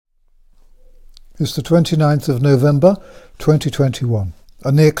It's the 29th of November 2021,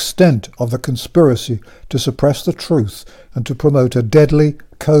 and the extent of the conspiracy to suppress the truth and to promote a deadly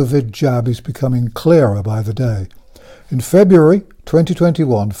COVID jab is becoming clearer by the day. In February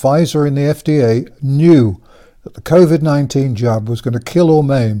 2021, Pfizer and the FDA knew that the COVID-19 jab was going to kill or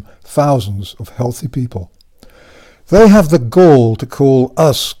maim thousands of healthy people. They have the gall to call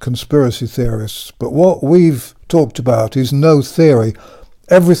us conspiracy theorists, but what we've talked about is no theory.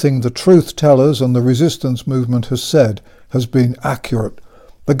 Everything the truth tellers and the resistance movement has said has been accurate.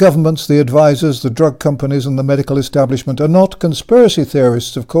 The governments, the advisors, the drug companies and the medical establishment are not conspiracy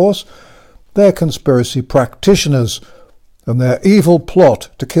theorists, of course. They're conspiracy practitioners, and their evil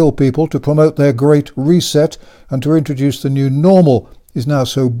plot to kill people, to promote their great reset and to introduce the new normal is now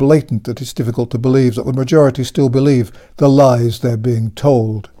so blatant that it's difficult to believe that the majority still believe the lies they're being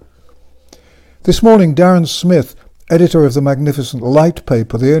told. This morning, Darren Smith, editor of the Magnificent Light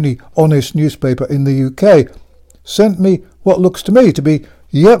paper, the only honest newspaper in the UK, sent me what looks to me to be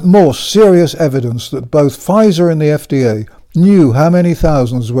yet more serious evidence that both Pfizer and the FDA knew how many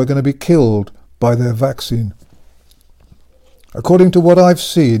thousands were going to be killed by their vaccine. According to what I've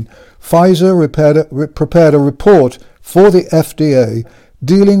seen, Pfizer prepared a report for the FDA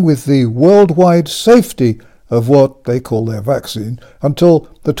dealing with the worldwide safety of what they call their vaccine until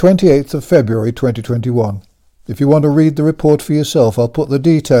the 28th of February 2021. If you want to read the report for yourself, I'll put the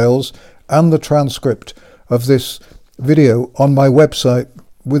details and the transcript of this video on my website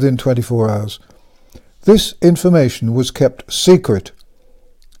within 24 hours. This information was kept secret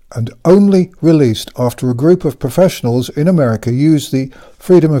and only released after a group of professionals in America used the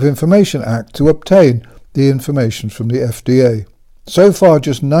Freedom of Information Act to obtain the information from the FDA. So far,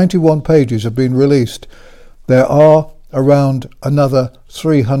 just 91 pages have been released. There are around another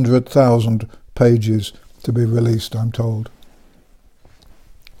 300,000 pages to be released, I'm told.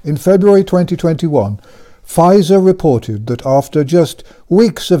 In February 2021, Pfizer reported that after just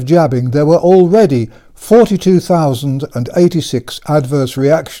weeks of jabbing, there were already 42,086 adverse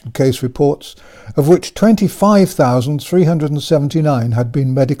reaction case reports, of which 25,379 had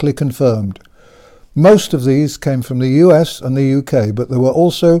been medically confirmed. Most of these came from the US and the UK, but there were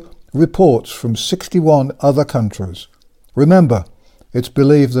also reports from 61 other countries. Remember, it's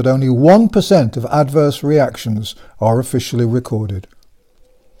believed that only 1% of adverse reactions are officially recorded.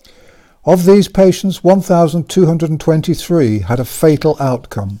 Of these patients, 1,223 had a fatal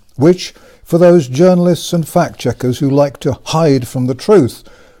outcome, which, for those journalists and fact-checkers who like to hide from the truth,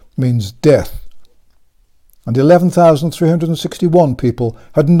 means death. And 11,361 people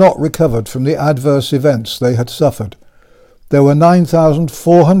had not recovered from the adverse events they had suffered. There were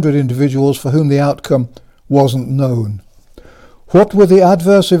 9,400 individuals for whom the outcome wasn't known. What were the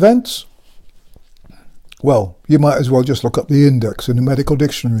adverse events? Well, you might as well just look up the index in a medical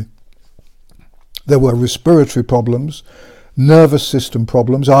dictionary. There were respiratory problems, nervous system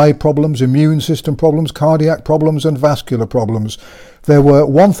problems, eye problems, immune system problems, cardiac problems and vascular problems. There were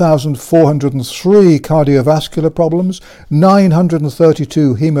 1,403 cardiovascular problems,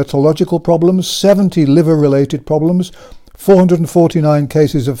 932 hematological problems, 70 liver-related problems, 449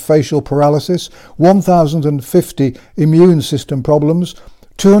 cases of facial paralysis, 1,050 immune system problems,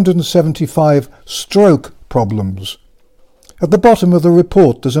 275 stroke problems. At the bottom of the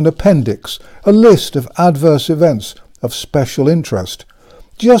report there's an appendix, a list of adverse events of special interest.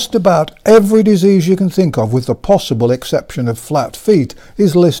 Just about every disease you can think of, with the possible exception of flat feet,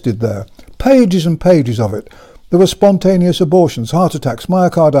 is listed there. Pages and pages of it. There were spontaneous abortions, heart attacks,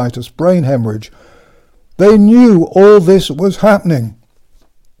 myocarditis, brain hemorrhage. They knew all this was happening.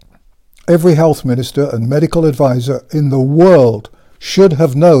 Every health minister and medical advisor in the world should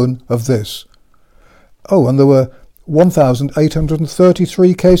have known of this. Oh, and there were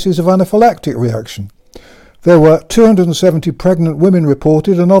 1,833 cases of anaphylactic reaction. There were 270 pregnant women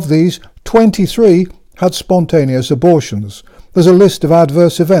reported, and of these, 23 had spontaneous abortions. There's a list of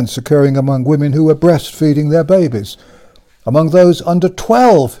adverse events occurring among women who were breastfeeding their babies. Among those under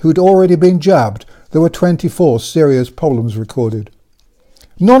 12 who'd already been jabbed, there were 24 serious problems recorded.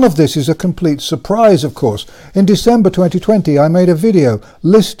 None of this is a complete surprise, of course. In December 2020, I made a video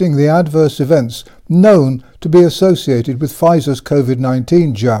listing the adverse events known to be associated with Pfizer's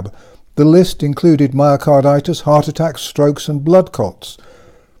COVID-19 jab. The list included myocarditis, heart attacks, strokes and blood clots.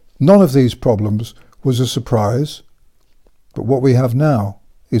 None of these problems was a surprise, but what we have now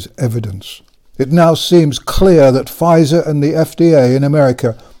is evidence. It now seems clear that Pfizer and the FDA in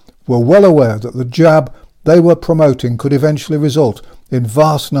America were well aware that the jab they were promoting could eventually result in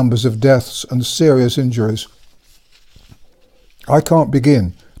vast numbers of deaths and serious injuries. I can't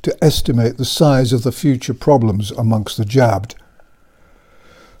begin to estimate the size of the future problems amongst the jabbed.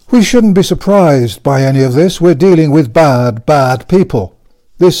 We shouldn't be surprised by any of this. We're dealing with bad people.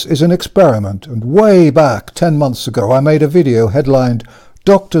 This is an experiment, and way back 10 months ago I made a video headlined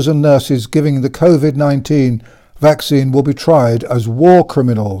 "Doctors and Nurses Giving the COVID-19 Vaccine Will be Tried as War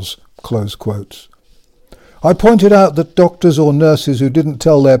Criminals," close quotes. I pointed out that doctors or nurses who didn't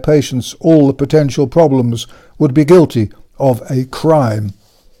tell their patients all the potential problems would be guilty of a crime.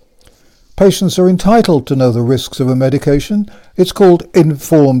 Patients are entitled to know the risks of a medication. It's called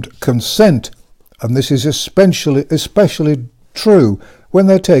informed consent, and this is especially true when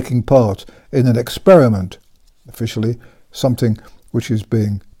they're taking part in an experiment, officially something which is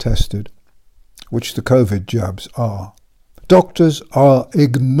being tested, which the COVID jabs are. Doctors are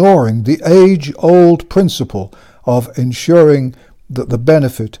ignoring the age-old principle of ensuring that the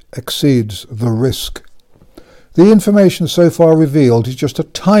benefit exceeds the risk. The information so far revealed is just a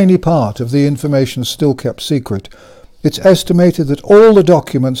tiny part of the information still kept secret. It's estimated that all the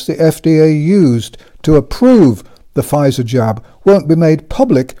documents the FDA used to approve the Pfizer jab won't be made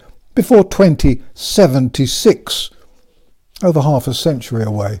public before 2076, over half a century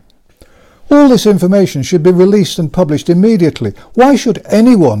away. All this information should be released and published immediately. Why should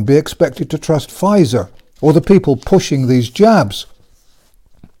anyone be expected to trust Pfizer or the people pushing these jabs?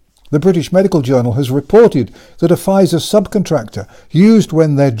 The British Medical Journal has reported that a Pfizer subcontractor used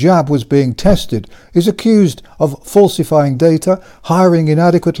when their jab was being tested is accused of falsifying data, hiring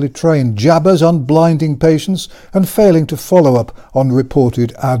inadequately trained jabbers, unblinding patients, and failing to follow up on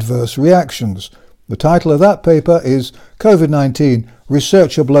reported adverse reactions. The title of that paper is "COVID-19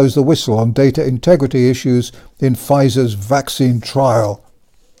 Researcher Blows the Whistle on Data Integrity Issues in Pfizer's Vaccine Trial."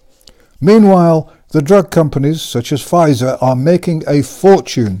 Meanwhile, the drug companies such as Pfizer are making a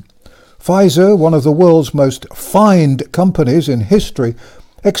fortune. Pfizer, one of the world's most fined companies in history,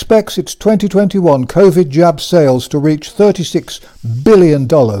 expects its 2021 COVID jab sales to reach $36 billion,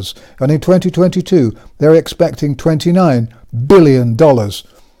 and in 2022 they're expecting $29 billion.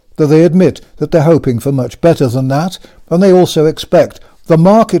 Though they admit that they're hoping for much better than that, and they also expect the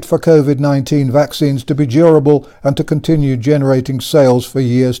market for COVID-19 vaccines to be durable and to continue generating sales for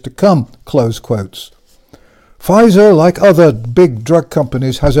years to come, close quotes. Pfizer, like other big drug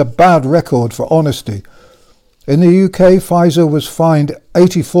companies, has a bad record for honesty. In the UK, Pfizer was fined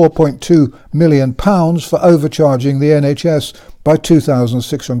 £84.2 million for overcharging the NHS by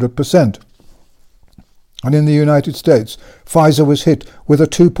 2,600%. And in the United States, Pfizer was hit with a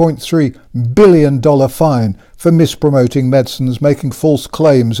 $2.3 billion fine for mispromoting medicines, making false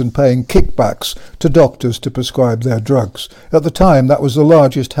claims and paying kickbacks to doctors to prescribe their drugs. At the time, that was the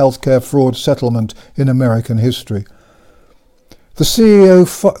largest healthcare fraud settlement in American history. The CEO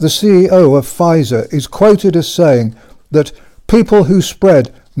of Pfizer is quoted as saying that people who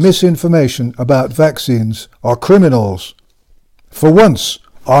spread misinformation about vaccines are criminals. For once,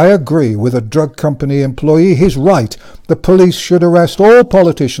 I agree with a drug company employee. He's right. The police should arrest all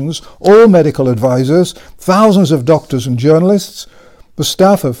politicians, all medical advisors, thousands of doctors and journalists, the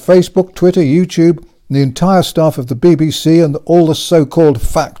staff of Facebook, Twitter, YouTube, the entire staff of the BBC, and all the so-called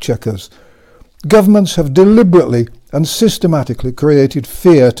fact-checkers. Governments have deliberately and systematically created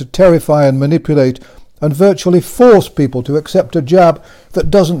fear to terrify and manipulate and virtually force people to accept a jab that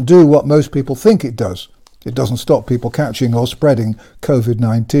doesn't do what most people think it does. It doesn't stop people catching or spreading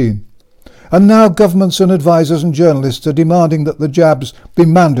COVID-19. And now governments and advisors and journalists are demanding that the jabs be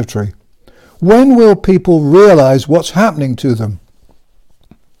mandatory. When will people realise what's happening to them?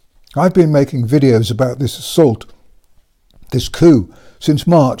 I've been making videos about this assault, this coup, since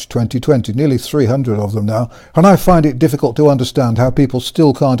March 2020, nearly 300 of them now, and I find it difficult to understand how people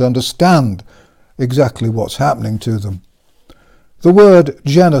still can't understand exactly what's happening to them. The word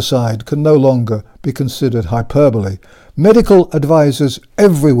genocide can no longer be considered hyperbole. Medical advisors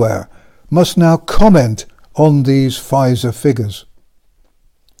everywhere must now comment on these Pfizer figures.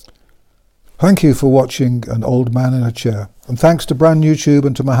 Thank you for watching An Old Man in a Chair. And thanks to Brand YouTube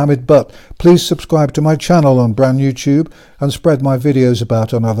and to Mohammed Butt. Please subscribe to my channel on Brand YouTube and spread my videos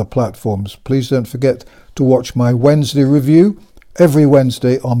about on other platforms. Please don't forget to watch my Wednesday review every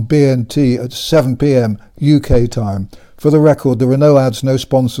Wednesday on BNT at 7 p.m. UK time. For the record, there are no ads, no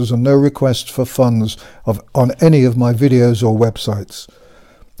sponsors, and no requests for funds on any of my videos or websites.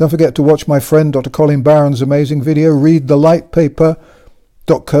 Don't forget to watch my friend Dr. Colin Barron's amazing video, read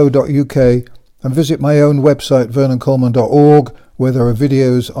thelightpaper.co.uk, and visit my own website, vernoncoleman.org, where there are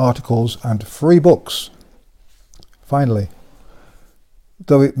videos, articles, and free books. Finally,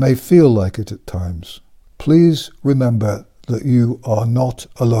 though it may feel like it at times, please remember that you are not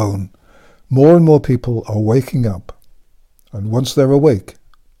alone. More and more people are waking up. And once they're awake,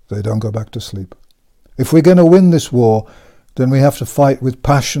 they don't go back to sleep. If we're going to win this war, then we have to fight with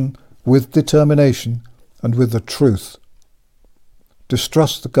passion, with determination, and with the truth.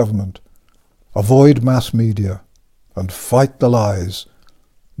 Distrust the government, avoid mass media, and fight the lies.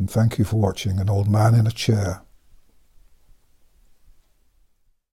 And thank you for watching An Old Man in a Chair.